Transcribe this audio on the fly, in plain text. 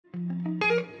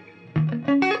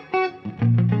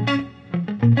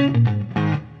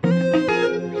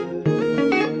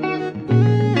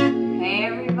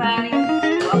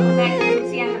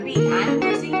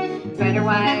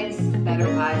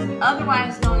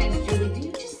is Julie. Do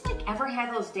you just like ever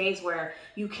have those days where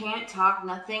you can't talk,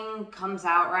 nothing comes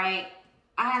out right?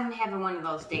 I'm having one of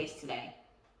those days today.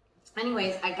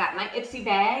 Anyways, I got my Ipsy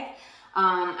bag.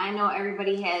 I know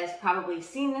everybody has probably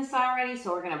seen this already,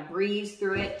 so we're gonna breeze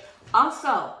through it.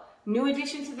 Also, new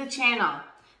addition to the channel,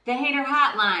 the hater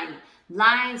hotline.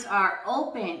 Lines are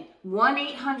open,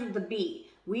 1-800-THE-BEAT.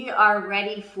 We are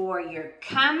ready for your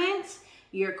comments,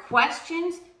 your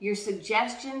questions, your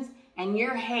suggestions, and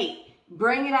your hate.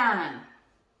 Bring it on.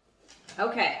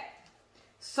 Okay,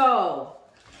 so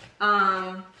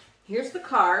here's the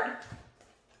card.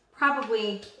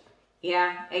 Probably,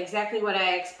 yeah, exactly what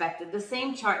I expected. The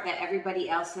same chart that everybody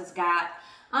else has got.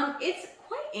 It's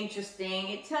quite interesting.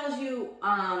 It tells you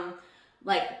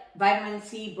like vitamin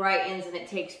C brightens and it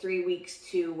takes 3 weeks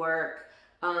to work.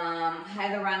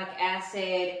 Hyaluronic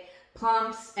acid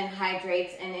plumps and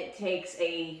hydrates and it takes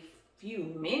a few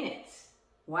minutes.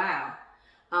 Wow.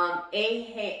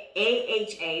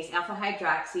 AHAs, alpha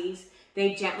hydroxys,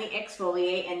 they gently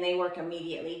exfoliate and they work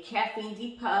immediately. Caffeine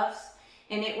depuffs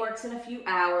and it works in a few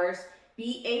hours.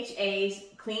 BHAs,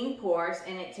 clean pores,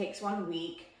 and it takes 1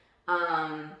 week.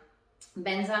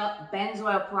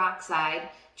 Benzoyl peroxide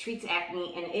treats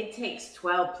acne and it takes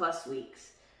 12+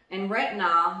 weeks. And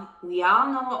retinol, we all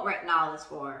know what retinol is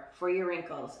for your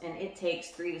wrinkles, and it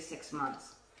takes 3 to 6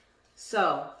 months.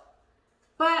 So,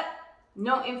 but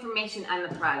no information on the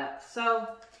product. So,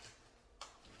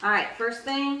 all right, first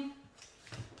thing,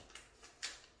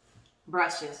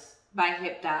 brushes by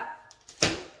Hip Dot.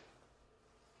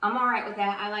 I'm all right with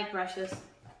that. I like brushes.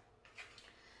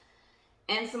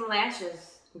 And some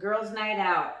lashes, Girls Night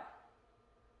Out.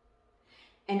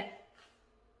 And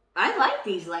I like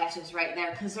these lashes right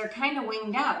there because they're kind of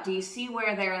winged out. Do you see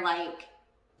where they're like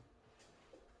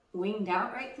winged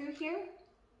out right through here?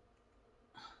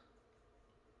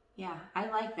 Yeah, I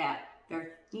like that.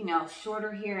 They're, you know,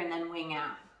 shorter here and then wing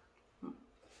out.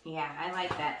 Yeah, I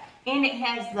like that. And it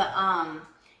has the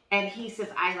adhesive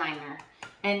eyeliner.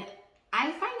 And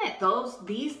I find that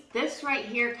this right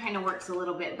here kind of works a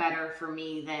little bit better for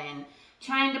me than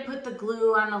trying to put the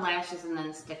glue on the lashes and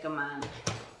then stick them on.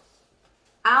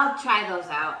 I'll try those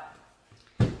out.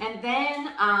 And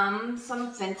then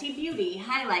some Fenty Beauty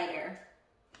highlighter.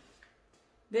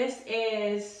 This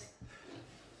is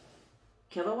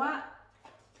Kilowatt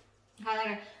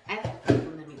highlighter.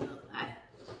 Let me go.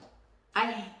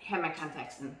 I have my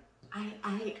contacts in. I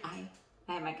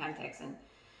have my contacts in.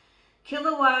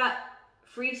 Kilowatt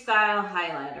Freestyle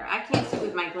highlighter. I can't see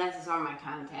with my glasses or my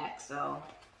contacts, so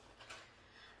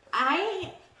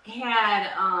I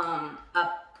had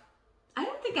I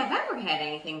don't think I've ever had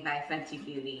anything by Fenty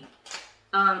Beauty.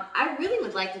 I really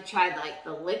would like to try like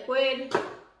the liquid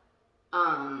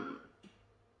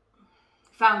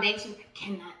foundation. I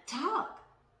cannot talk.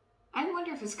 I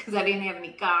wonder if it's because I didn't have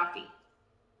any coffee.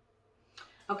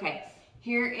 Okay,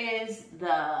 here is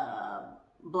the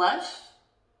blush,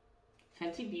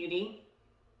 Fenty Beauty.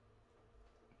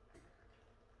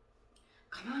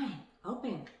 Come on,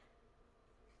 open.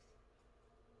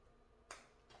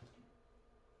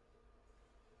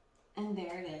 And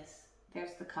there it is.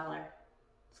 There's the color.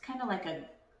 It's kind of like a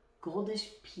goldish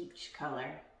peach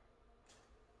color.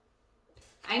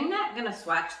 I'm not going to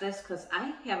swatch this because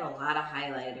I have a lot of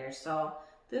highlighters. So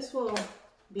this will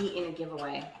be in a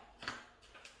giveaway.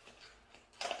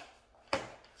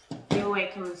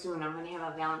 Giveaway coming soon. I'm going to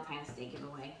have a Valentine's Day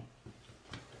giveaway.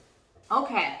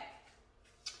 Okay.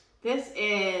 This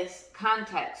is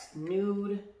Context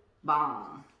Nude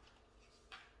Balm.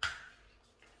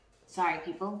 Sorry,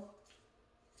 people.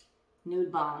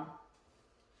 Nude Balm.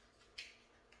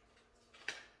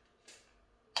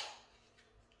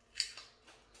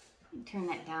 Turn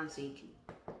that down so you can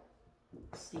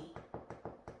see.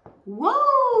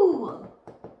 Whoa!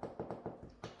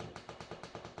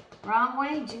 Wrong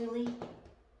way, Julie.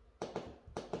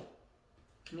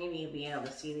 Maybe you'll be able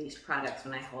to see these products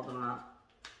when I hold them up.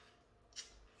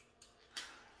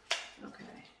 Okay.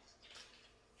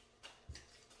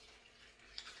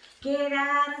 Get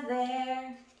out of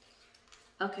there.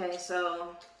 Okay,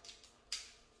 so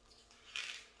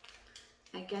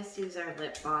I guess these are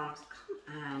lip balms.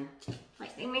 Come on.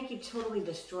 Like, they make you totally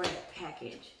destroy the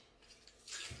package.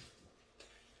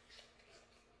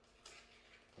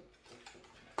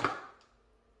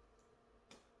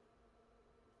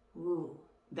 Ooh,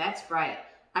 that's bright.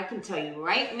 I can tell you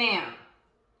right now,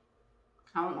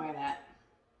 I won't wear that.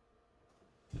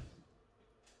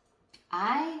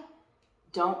 I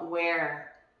don't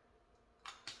wear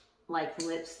like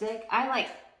lipstick. I like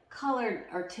colored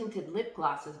or tinted lip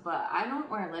glosses, but I don't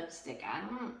wear lipstick. I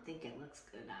don't think it looks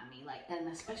good on me, like, and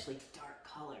especially dark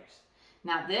colors.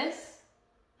 Now this,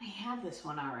 I have this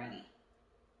one already.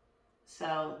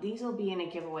 So these will be in a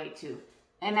giveaway too.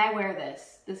 And I wear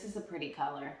this. This is a pretty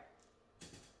color.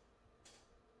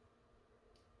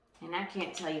 And I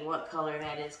can't tell you what color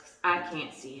that is because I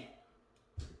can't see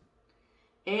it.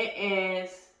 It is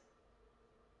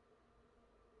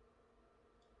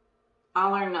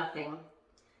All or Nothing.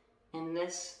 And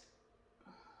this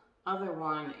other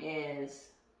one is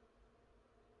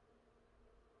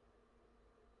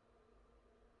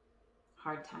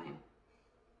Hard Time.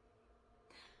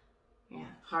 Yeah,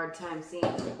 hard time seeing.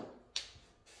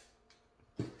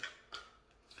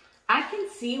 I can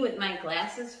see with my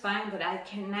glasses fine, but I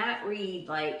cannot read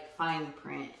like fine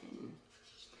print.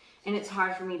 And it's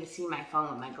hard for me to see my phone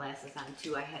with my glasses on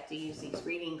too. I have to use these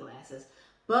reading glasses.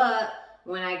 But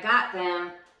when I got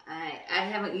them, I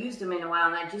haven't used them in a while,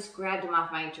 and I just grabbed them off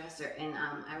my dresser, and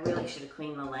I really should have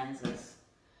cleaned the lenses.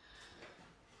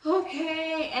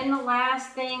 Okay, and the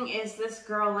last thing is this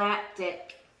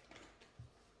Galactic.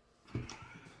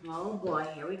 Oh boy,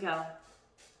 here we go.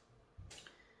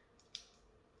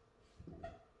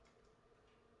 Let's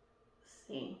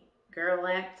see.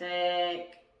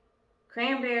 Galactic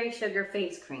Cranberry Sugar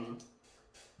Face Cream.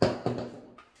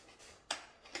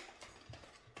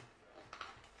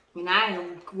 And I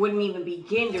wouldn't even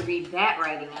begin to read that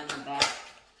writing on the back.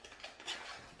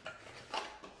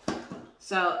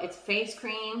 So it's face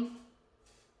cream,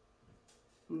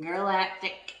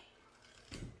 Galactic.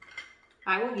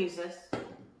 I will use this.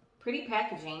 Pretty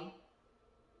packaging.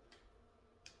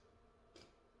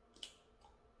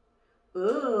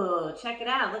 Ooh, check it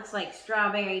out. It looks like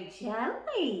strawberry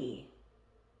jelly.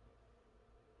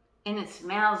 And it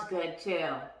smells good too.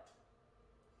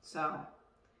 So,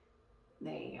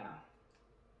 there you go.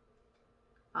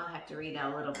 I'll have to read a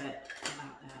little bit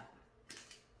about that.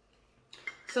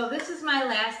 So this is my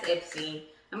last Ipsy.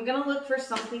 I'm gonna look for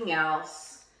something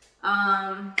else.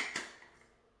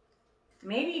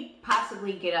 Maybe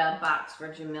possibly get a box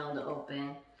for Jamil to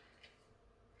open.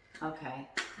 Okay,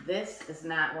 this is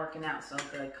not working out so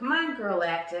good. Come on,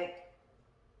 Galactic.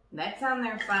 That's on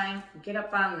there fine. Get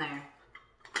up on there.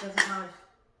 Doesn't want to...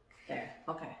 There,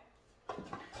 okay.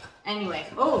 Anyway,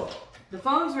 oh, the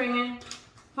phone's ringing.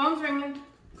 Phone's ringing.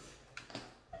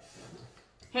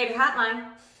 Hey, the hotline.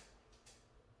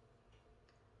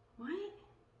 What?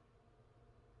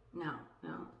 No,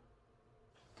 no.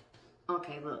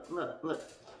 Okay, look.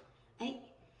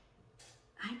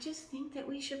 I just think that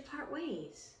we should part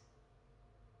ways.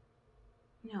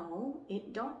 No,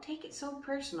 don't take it so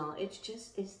personal. It's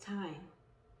time.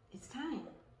 It's time.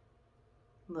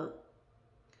 Look,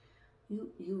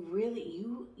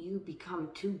 you become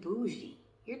too bougie.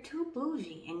 You're too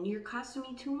bougie, and you're costing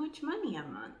me too much money a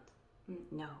month.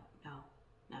 No.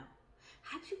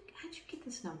 How'd you get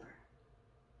this number?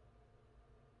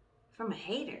 From a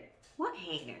hater? What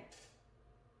hater?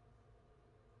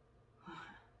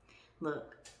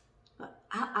 Look,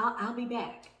 I'll be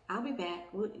back. I'll be back.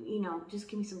 You know, just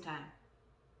give me some time.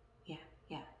 Yeah.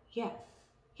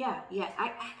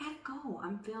 I gotta go.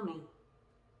 I'm filming.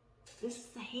 This is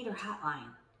the hater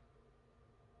hotline.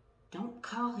 Don't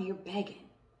call here begging.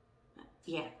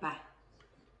 Yeah, bye.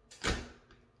 That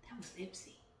was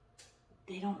Ipsy.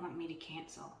 They don't want me to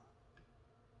cancel.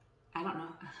 I don't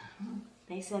know.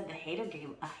 They said a hater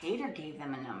gave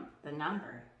them the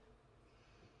number.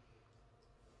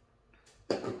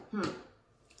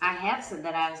 I have said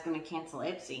that I was going to cancel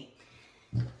Ipsy.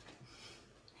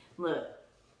 Look,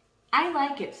 I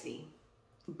like Ipsy,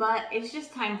 but it's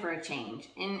just time for a change.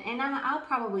 And I'll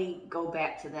probably go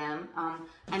back to them.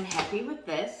 I'm happy with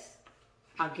this.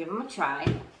 I'll give them a try.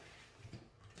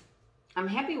 I'm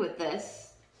happy with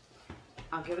this.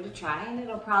 I'll give it a try, and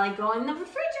it'll probably go in the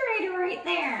refrigerator right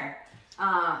there.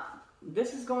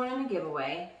 This is going in a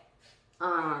giveaway.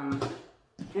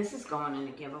 This is going in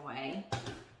a giveaway.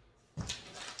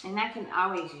 And I can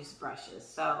always use brushes,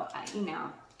 so, you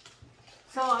know.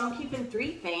 So I'm keeping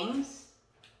 3 things.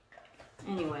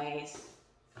 Anyways.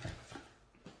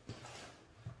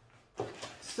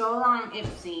 So long,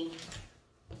 Ipsy.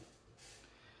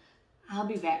 I'll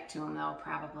be back to them, though,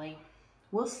 probably.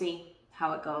 We'll see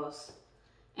how it goes.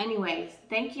 Anyways,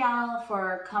 thank y'all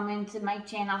for coming to my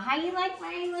channel. How you like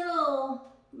my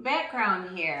little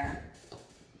background here?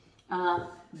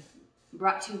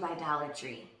 Brought to you by Dollar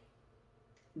Tree.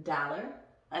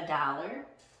 $1.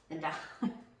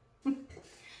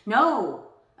 No,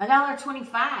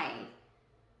 $1.25.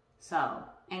 So,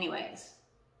 anyways,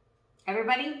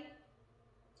 everybody,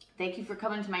 thank you for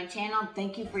coming to my channel.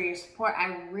 Thank you for your support.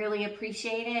 I really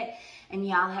appreciate it. And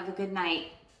y'all have a good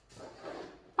night.